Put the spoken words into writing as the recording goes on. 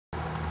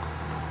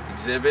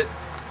Xzibit.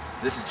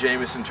 This is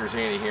Jameson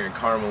Terzani here in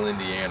Carmel,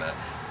 Indiana.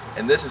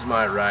 And this is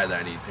my ride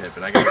that I need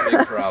pimping. I got a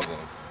big problem.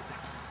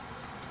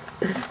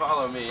 If you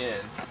follow me in,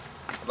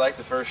 I'd like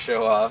to first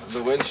show off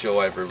the windshield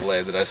wiper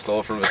blade that I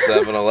stole from a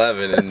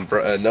 7-Eleven in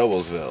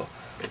Noblesville.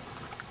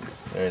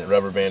 And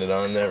rubber banded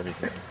on and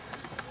everything.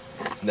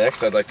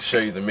 Next, I'd like to show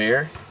you the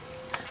mirror.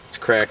 It's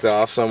cracked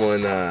off.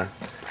 Someone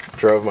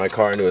drove my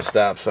car into a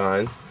stop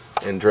sign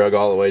and drug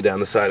all the way down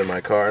the side of my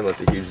car and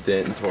left a huge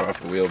dent and tore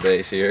off the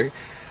wheelbase here.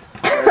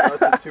 About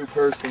the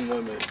two-person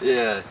limit.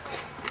 Yeah,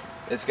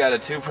 it's got a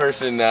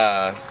two-person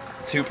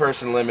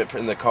limit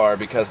in the car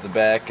because the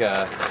back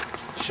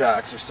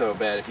shocks are so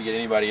bad. If you get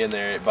anybody in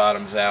there, it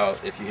bottoms out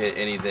if you hit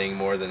anything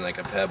more than like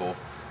a pebble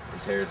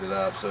and tears it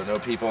up. So no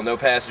people, no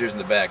passengers in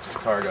the back, just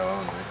cargo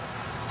only.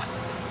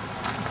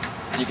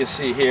 You can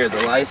see here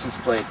the license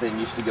plate thing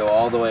used to go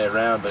all the way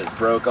around, but it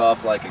broke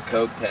off like a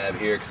Coke tab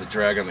here because it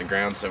dragged on the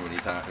ground so many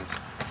times.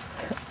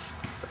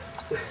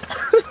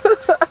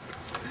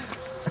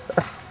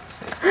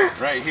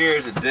 Right here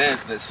is a dent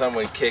that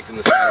someone kicked in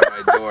the side of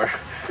my door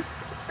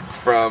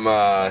from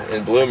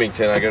in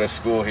Bloomington. I go to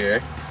school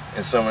here,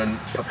 and someone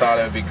thought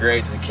it would be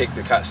great to kick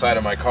the side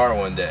of my car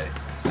one day.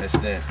 Nice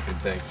dent, good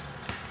thing,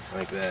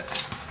 like that.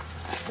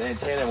 The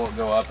antenna won't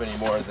go up any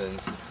more than,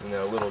 you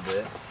know, a little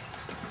bit.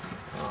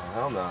 Oh,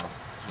 hell no.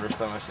 It's the first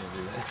time I've seen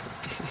you do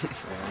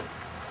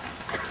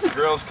that. The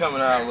grill's coming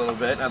out a little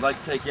bit, and I'd like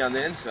to take you on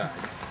the inside.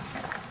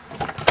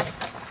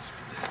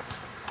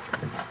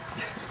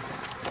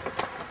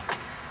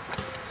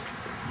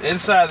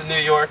 Inside the New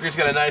Yorker's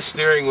got a nice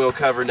steering wheel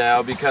cover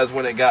now because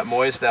when it got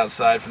moist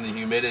outside from the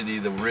humidity,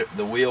 the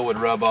wheel would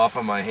rub off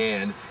on my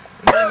hand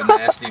and leave a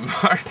nasty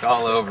mark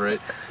all over it.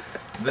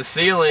 The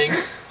ceiling,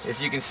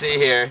 if you can see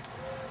here,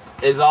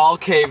 is all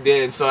caved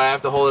in, so I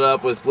have to hold it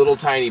up with little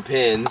tiny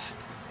pins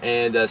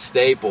and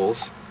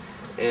staples,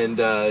 and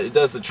it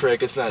does the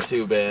trick. It's not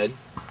too bad.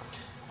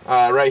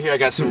 Right here I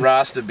got some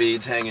Rasta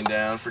beads hanging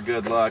down for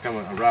good luck. I'm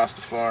a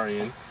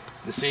Rastafarian.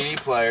 The CD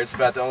player, it's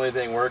about the only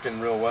thing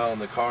working real well in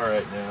the car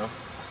right now.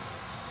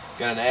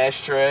 Got an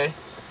ashtray,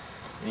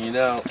 and you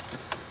know,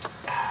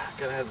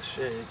 gotta have the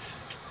shades.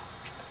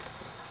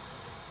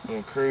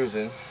 I'm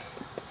cruising.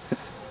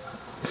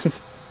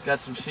 Got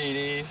some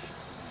CDs.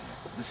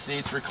 The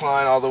seats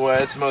recline all the way.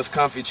 It's the most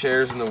comfy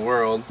chairs in the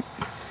world.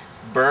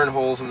 Burn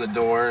holes in the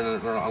door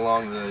and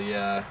along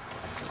the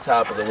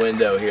top of the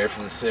window here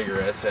from the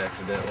cigarettes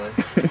accidentally.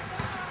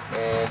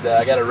 And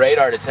I got a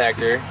radar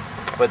detector,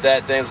 but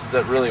that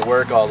doesn't really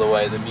work all the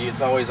way. The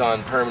mute's always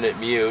on permanent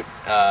mute.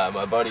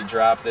 My buddy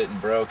dropped it and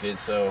broke it,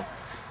 so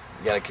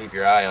you got to keep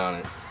your eye on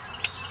it.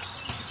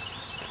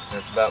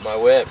 That's about my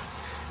whip.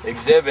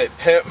 Xzibit,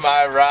 pimp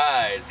my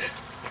ride.